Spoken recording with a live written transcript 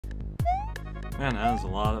Man, that is a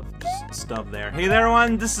lot of just stuff there. Hey there,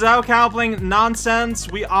 everyone. This is Cowpling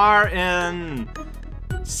Nonsense. We are in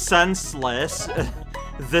Senseless,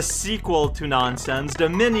 the sequel to Nonsense, the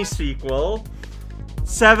mini-sequel.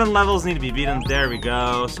 7 levels need to be beaten. There we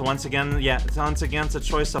go. So once again, yeah, once again, it's a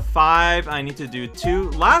choice of 5. I need to do 2.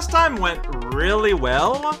 Last time went really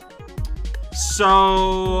well.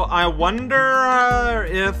 So I wonder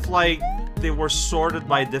if, like, they were sorted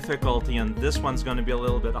by difficulty, and this one's going to be a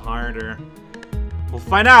little bit harder. We'll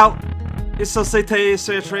find out.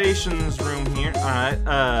 Isocitation's room here. Alright,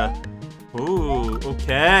 ooh,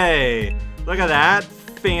 okay. Look at that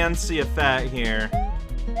fancy effect here.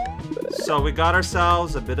 So we got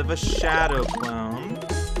ourselves a bit of a shadow clone.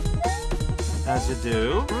 As you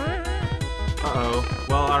do. Uh-oh.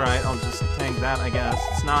 Well, alright, I'll just tank that, I guess.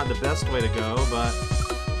 It's not the best way to go, but...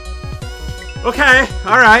 Okay,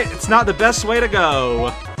 alright, it's not the best way to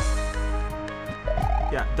go.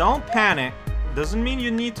 Yeah, don't panic. Doesn't mean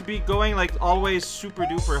you need to be going, like, always super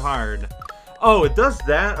duper hard. Oh, it does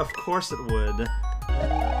that? Of course it would.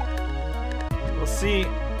 Well, see,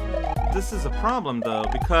 this is a problem, though,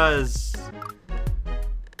 because...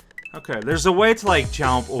 Okay, there's a way to, like,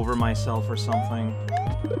 jump over myself or something.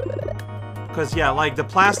 Because, yeah, like, the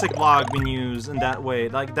plastic block being used in that way,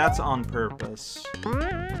 like, that's on purpose. Of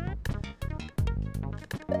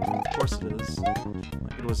course it is.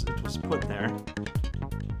 Like, it was put there.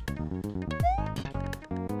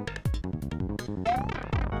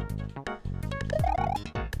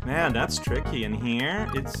 Man, that's tricky in here.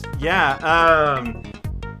 It's, yeah,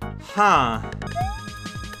 huh.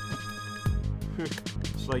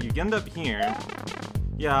 So you end up here.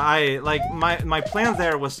 Yeah, like, my plan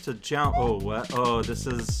there was to jump. Oh, what? Oh, this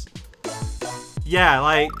is... Yeah,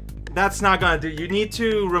 like, that's not gonna do. You need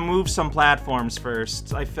to remove some platforms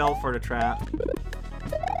first. I fell for the trap.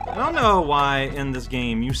 I don't know why in this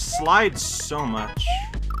game you slide so much.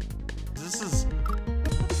 This is...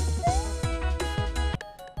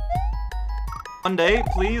 One day,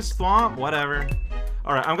 please, Thwomp, whatever.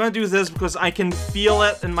 Alright, I'm gonna do this because I can feel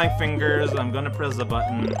it in my fingers. I'm gonna press the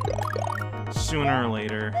button sooner or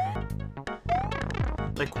later.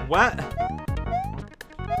 Like, what?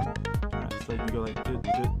 Alright, it's like you go like,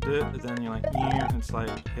 and then you're like, here, and it's like,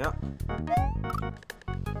 yep.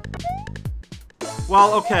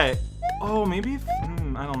 Well, okay. Oh, maybe if,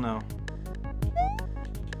 I don't know.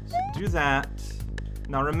 So do that.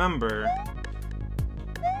 Now remember...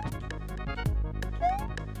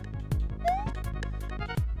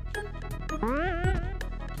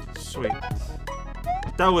 Sweet.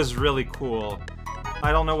 That was really cool.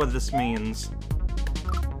 I don't know what this means.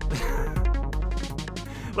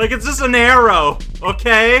 Like, it's just an arrow,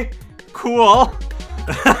 okay? Cool.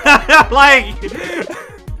 Like,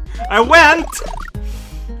 I went!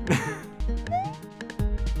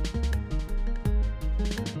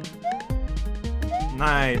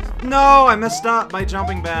 Nice. No, I messed up by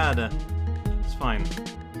jumping bad. It's fine.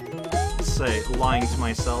 Let's say, lying to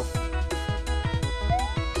myself.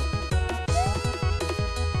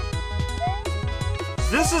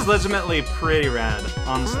 This is legitimately pretty rad,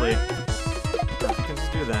 honestly. I can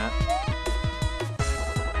just do that.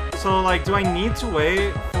 So, like, do I need to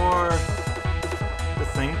wait for the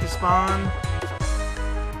thing to spawn?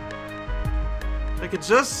 Like, it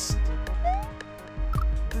just...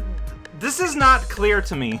 This is not clear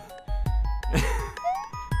to me.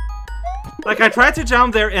 Like, I tried to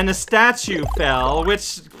jump there and a statue fell,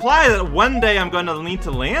 which implies that one day I'm gonna need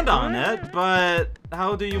to land on it, but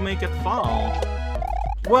how do you make it fall?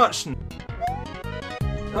 What?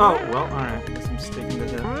 Oh, well, alright. I guess I'm just taking the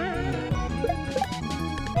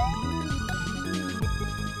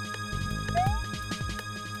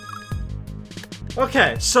hit.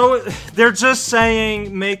 Okay, so they're just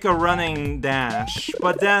saying make a running dash,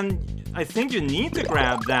 but then I think you need to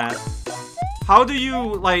grab that. How do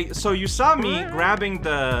you, like, so you saw me grabbing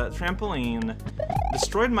the trampoline,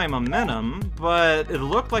 destroyed my momentum, but it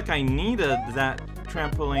looked like I needed that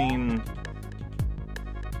trampoline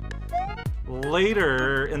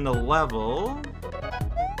later in the level.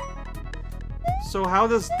 So how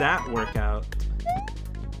does that work out?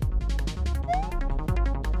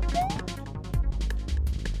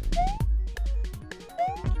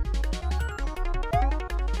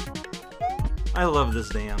 I love this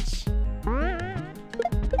dance.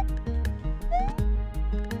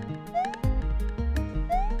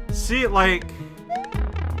 See, like...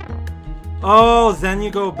 Oh, then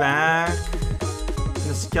you go back.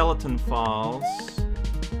 The skeleton falls.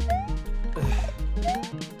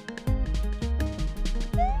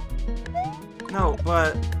 No,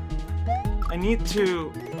 but I need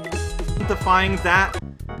to find that.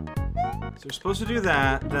 So you're supposed to do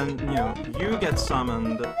that, then, you know, you get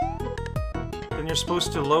summoned. Then you're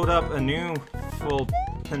supposed to load up a new full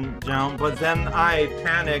pin jump, but then I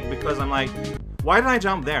panic because I'm like, why did I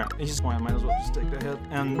jump there? He's why I might as well just take the hit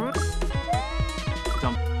and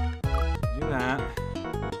jump. Do that.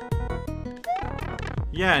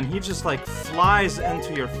 Yeah, and he just like flies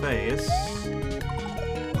into your face.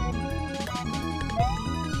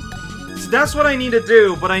 So that's what I need to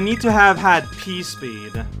do, but I need to have had P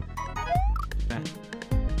speed. Okay.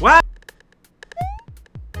 What?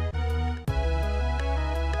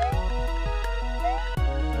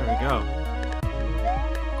 There we go.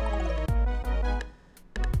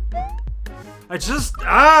 I just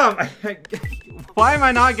why am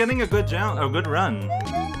I not getting a good jump, a good run?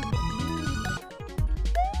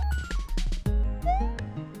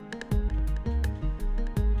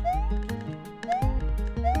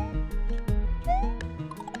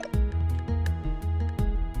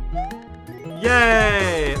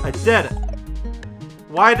 Yay! I did it.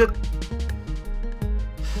 Why did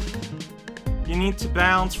you need to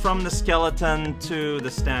bounce from the skeleton to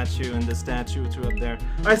the statue and the statue to up there?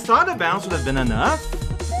 I thought a bounce would have been enough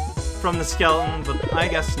from the skeleton, but I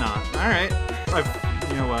guess not. Alright.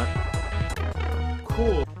 You know what?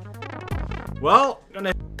 Cool. Well,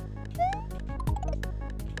 gonna...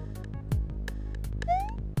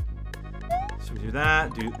 So we do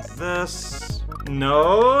that, do this.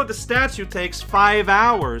 No, the statue takes 5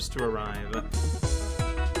 hours to arrive.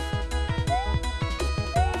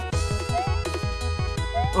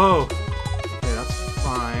 Oh, okay, that's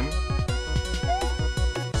fine.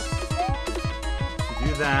 You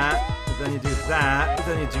do that, then you do that,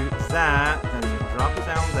 then you do that, then you drop it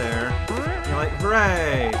down there. You're like,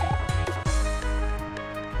 hooray!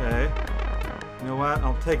 Okay. You know what?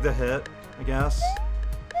 I'll take the hit, I guess.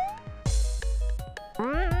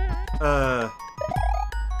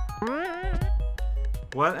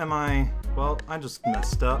 What am I... Well, I just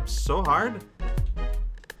messed up so hard.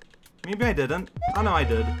 Maybe I didn't. Oh no, I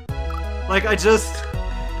did. Like, I just...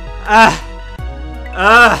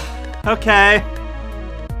 okay.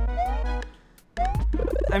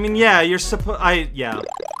 I mean, yeah, you're yeah.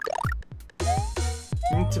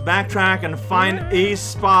 You need to backtrack and find a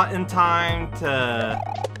spot in time to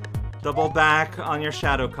double back on your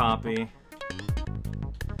shadow copy.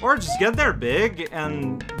 Or just get there big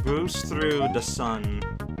and boost through the sun.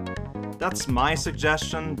 That's my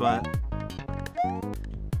suggestion, but...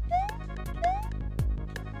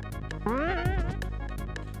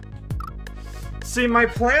 See, my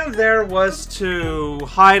plan there was to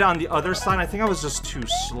hide on the other side. I think I was just too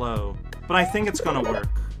slow. But I think it's gonna work.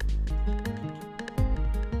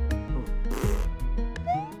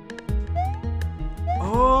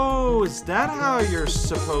 Oh, is that how you're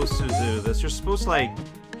supposed to do this? You're supposed to, like,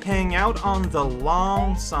 hang out on the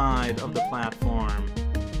long side of the platform.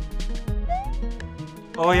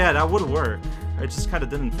 Oh yeah, that would work. I just kind of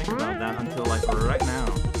didn't think about that until, like, right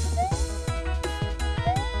now.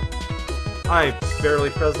 I barely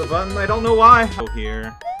pressed the button. I don't know why. Oh,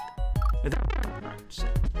 here.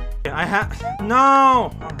 I have...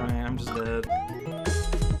 No! Alright, I'm just dead.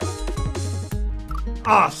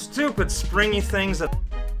 Ah, oh, stupid springy things that...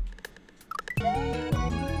 Do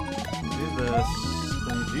this.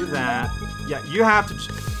 Then you do that. Yeah, you have to...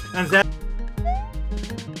 And then...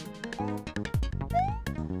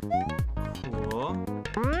 Cool.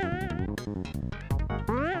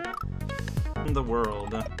 In the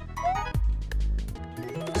world.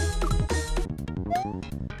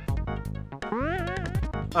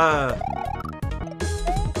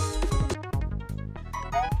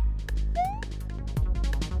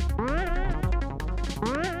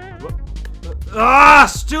 Ah,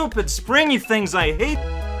 stupid springy things I hate.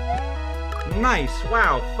 Nice,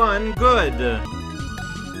 wow, fun, good.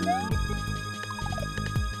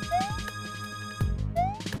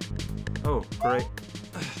 Oh, great.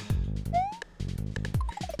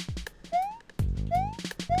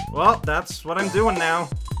 Well, that's what I'm doing now.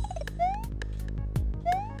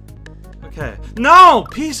 Okay. No!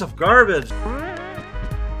 Piece of garbage!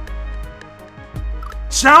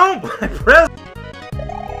 Jump! I pressed...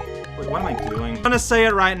 Wait, what am I doing? I'm gonna say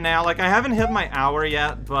it right now, like, I haven't hit my hour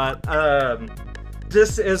yet, but,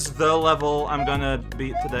 this is the level I'm gonna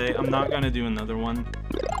beat today. I'm not gonna do another one.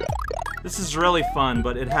 This is really fun,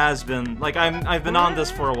 but it has been, like, I've been on this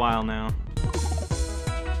for a while now.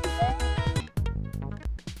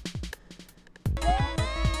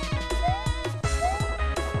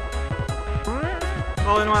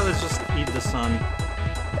 Well, you know what, let's just eat the sun.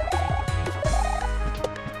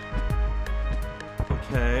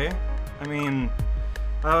 Okay. I mean,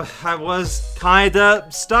 I was kinda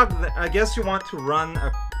stuck there. I guess you want to run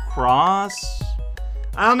across.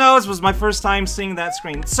 I don't know, this was my first time seeing that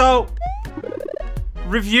screen. So,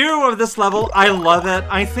 review of this level, I love it.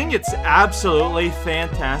 I think it's absolutely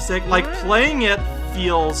fantastic. Like, playing it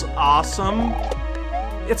feels awesome.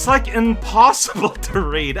 It's like impossible to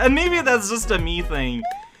read. And maybe that's just a me thing.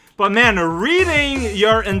 But man, reading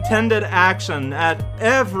your intended action at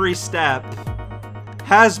every step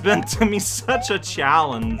has been to me such a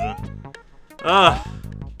challenge. Ugh.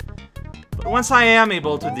 But once I am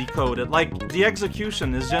able to decode it, like, the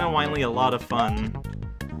execution is genuinely a lot of fun.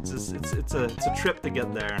 It's a trip to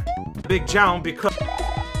get there. Big jump because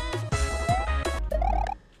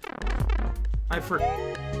I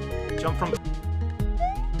jump from.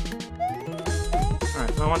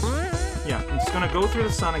 Alright, so I want. Yeah, I'm just gonna go through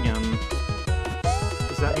the sun again.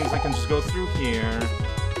 Because that means I can just go through here.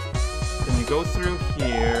 Then you go through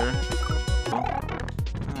here. Well,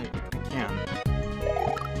 I can.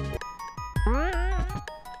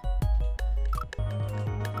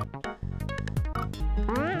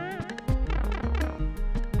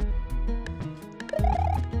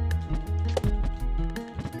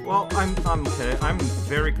 Well, I'm okay. I'm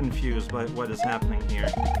very confused by what is happening here.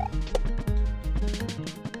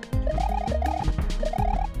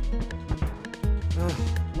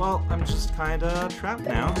 Well, I'm just kinda trapped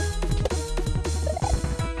now.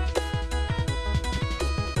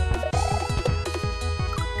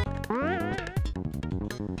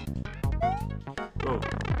 Oh,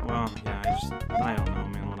 well, yeah, I don't know,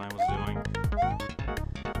 man, what I was doing.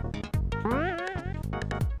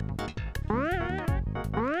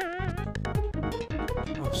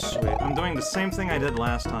 Oh, sweet. I'm doing the same thing I did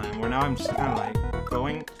last time, where now I'm just kinda like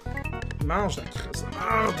going.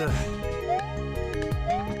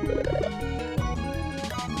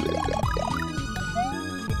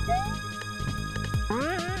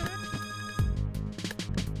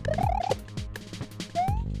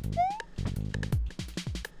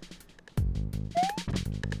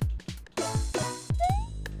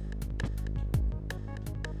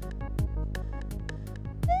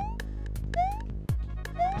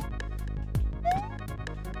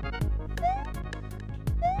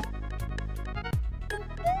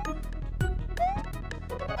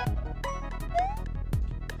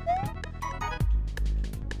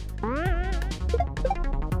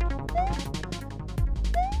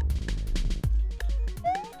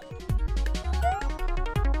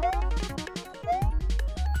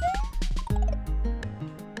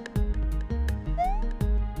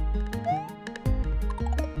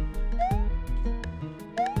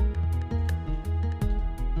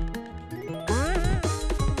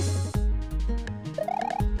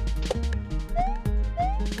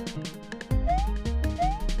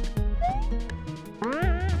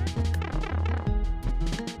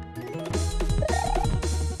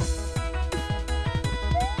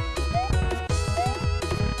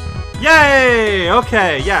 Yay!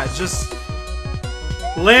 Okay, yeah, just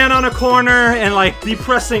land on a corner and like be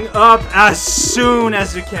pressing up as soon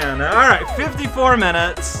as you can. Alright, 54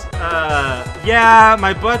 minutes. Yeah,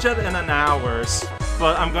 my budget in an hour's,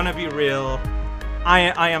 but I'm gonna be real.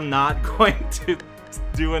 I am not going to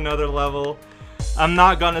do another level. I'm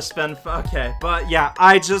not gonna spend, okay, but yeah,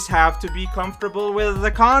 I just have to be comfortable with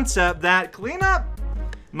the concept that cleanup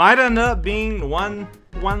might end up being one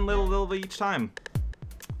little each time.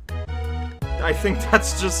 I think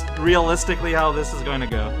that's just realistically how this is going to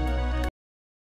go.